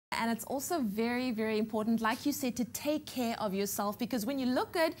and it's also very, very important, like you said, to take care of yourself, because when you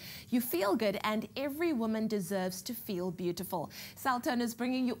look good, you feel good, and every woman deserves to feel beautiful. Celltone is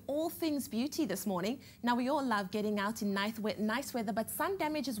bringing you all things beauty this morning. Now, we all love getting out in nice weather, but sun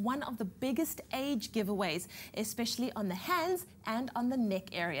damage is one of the biggest age giveaways, especially on the hands and on the neck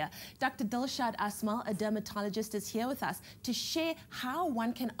area. Dr. Dilshaad Asmal, a dermatologist, is here with us to share how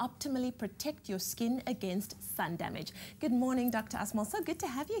one can optimally protect your skin against sun damage. Good morning, Dr. Asmal. So good to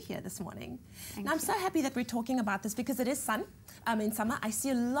have you here this morning. Now, I'm so happy that we're talking about this because it is in summer. I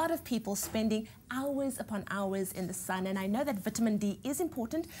see a lot of people spending hours upon hours in the sun, and I know that vitamin D is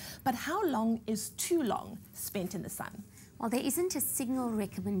important, but how long is too long spent in the sun? Well, there isn't a single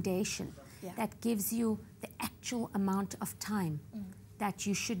recommendation that gives you the actual amount of time that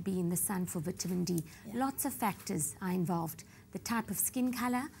you should be in the sun for vitamin D. Lots of factors are involved. The type of skin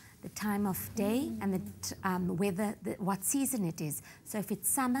color, the time of day, and the weather, what season it is. So if it's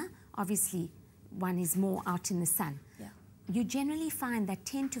summer, obviously one is more out in the sun. You generally find that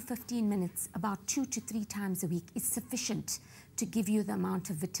 10 to 15 minutes, about 2 to 3 times a week, is sufficient to give you the amount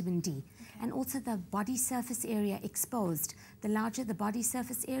of vitamin D. And also the body surface area exposed. The larger the body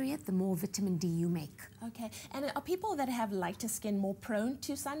surface area, the more vitamin D you make. Okay, and are people that have lighter skin more prone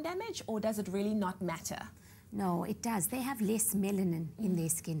to sun damage, or does it really not matter? No, it does. They have less melanin in their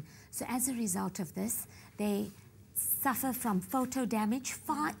skin. So as a result of this, they suffer from photo damage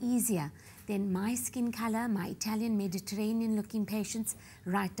far easier than my skin color, my Italian Mediterranean looking patients,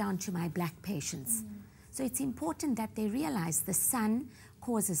 right down to my black patients. So it's important that they realize the sun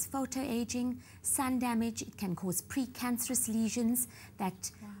causes photoaging, sun damage. It can cause precancerous lesions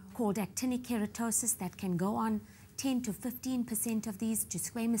that called actinic keratosis that can go on 10 to 15% of these to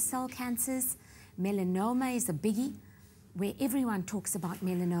squamous cell cancers. Melanoma is a biggie, where everyone talks about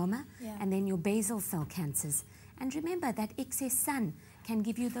melanoma, and then your basal cell cancers. And remember that excess sun can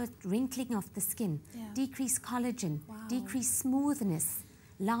give you the wrinkling of the skin, decrease collagen, decrease smoothness,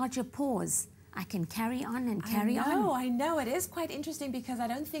 larger pores. I can carry on and carry on. I know. It is quite interesting because I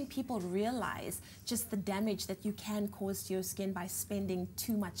don't think people realize just the damage that you can cause to your skin by spending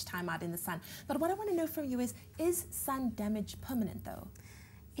too much time out in the sun. But what I want to know from you is sun damage permanent though?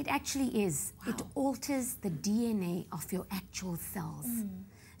 It actually is. It alters the DNA of your actual cells.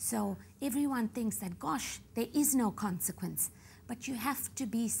 So everyone thinks that, gosh, there is no consequence, but you have to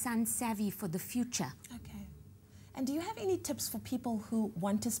be sun savvy for the future. Okay. And do you have any tips for people who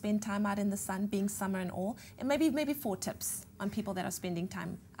want to spend time out in the sun, being summer and all? And maybe 4 tips on people that are spending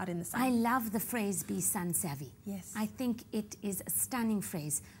time out in the sun. I love the phrase, be sun savvy. Yes. I think it is a stunning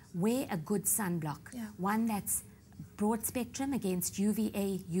phrase. Wear a good sunblock, one that's broad spectrum against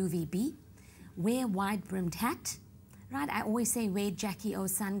UVA, UVB. Wear wide-brimmed hat. Right, I always say wear Jackie O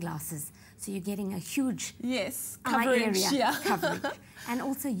sunglasses, so you're getting a huge coverage, coverage. And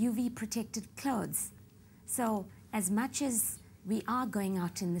also UV protected clothes. So as much as we are going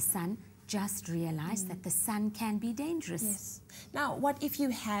out in the sun, just realize that the sun can be dangerous. Yes. Now, what if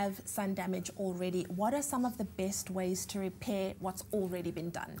you have sun damage already? What are some of the best ways to repair what's already been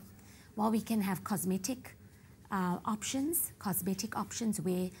done? Well, we can have cosmetic options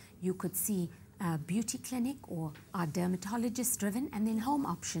where you could see a beauty clinic or are dermatologist driven, and then home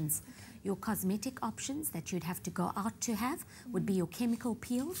options. Your cosmetic options that you'd have to go out to have would be your chemical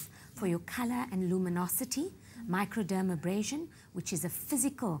peels for your color and luminosity, microdermabrasion, which is a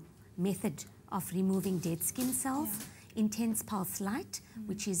physical method of removing dead skin cells, intense pulse light,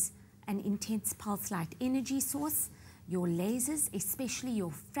 which is an intense pulse light energy source, your lasers, especially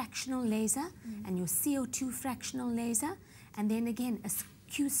your fractional laser and your CO2 fractional laser, and then again a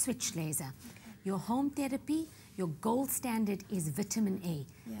Q switch laser. Your home therapy, your gold standard is vitamin A,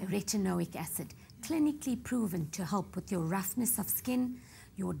 retinoic acid, clinically proven to help with your roughness of skin,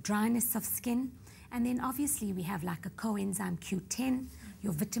 your dryness of skin, and then obviously we have like a coenzyme Q10,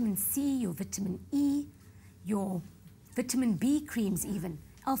 your vitamin C, your vitamin E, your vitamin B creams even,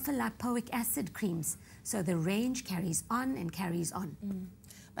 alpha lipoic acid creams. So the range carries on and carries on.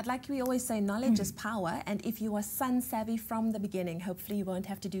 But like we always say, knowledge is power, and if you are sun savvy from the beginning, hopefully you won't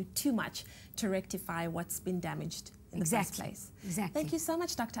have to do too much to rectify what's been damaged in the first place. Thank you so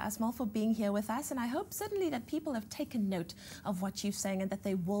much, Dr. Asmal, for being here with us, and I hope certainly that people have taken note of what you're saying and that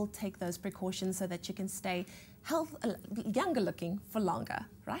they will take those precautions so that you can stay younger looking for longer,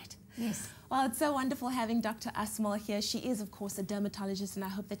 right? Yes. Well, it's so wonderful having Dr. Asmal here. She is, of course, a dermatologist, and I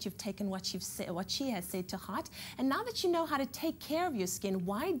hope that you've taken what she has said to heart. And now that you know how to take care of your skin,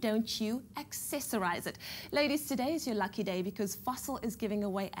 why don't you accessorize it? Ladies, today is your lucky day because Fossil is giving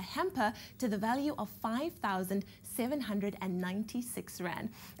away a hamper to the value of 5,000 796 Rand.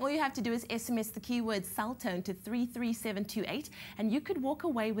 All you have to do is SMS the keyword Celltone to 33728 and you could walk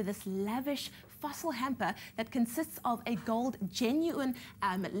away with this lavish fossil hamper that consists of a gold genuine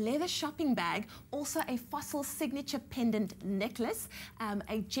leather shopping bag, also a fossil signature pendant necklace,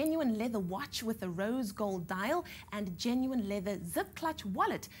 a genuine leather watch with a rose gold dial, and genuine leather zip clutch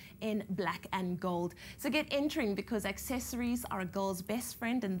wallet in black and gold. So get entering because accessories are a girl's best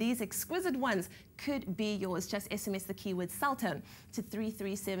friend and these exquisite ones could be yours. Just SMS the keyword Celltone to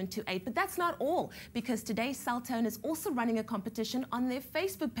 33728. But that's not all, because today Celltone is also running a competition on their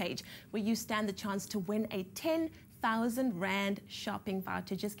Facebook page where you stand the chance to win a 10,000 Rand shopping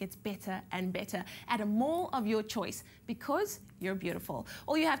voucher. Just gets better and better at a mall of your choice because you're beautiful.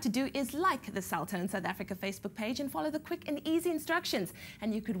 All you have to do is like the Celltone South Africa Facebook page and follow the quick and easy instructions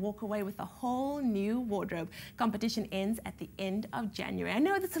and you could walk away with a whole new wardrobe. Competition ends at the end of January. I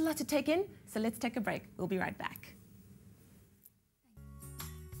know that's a lot to take in, so let's take a break. We'll be right back.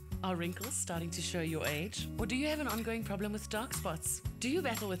 Are wrinkles starting to show your age? Or do you have an ongoing problem with dark spots? Do you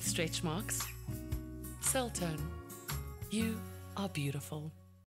battle with stretch marks? Celltone. You are beautiful.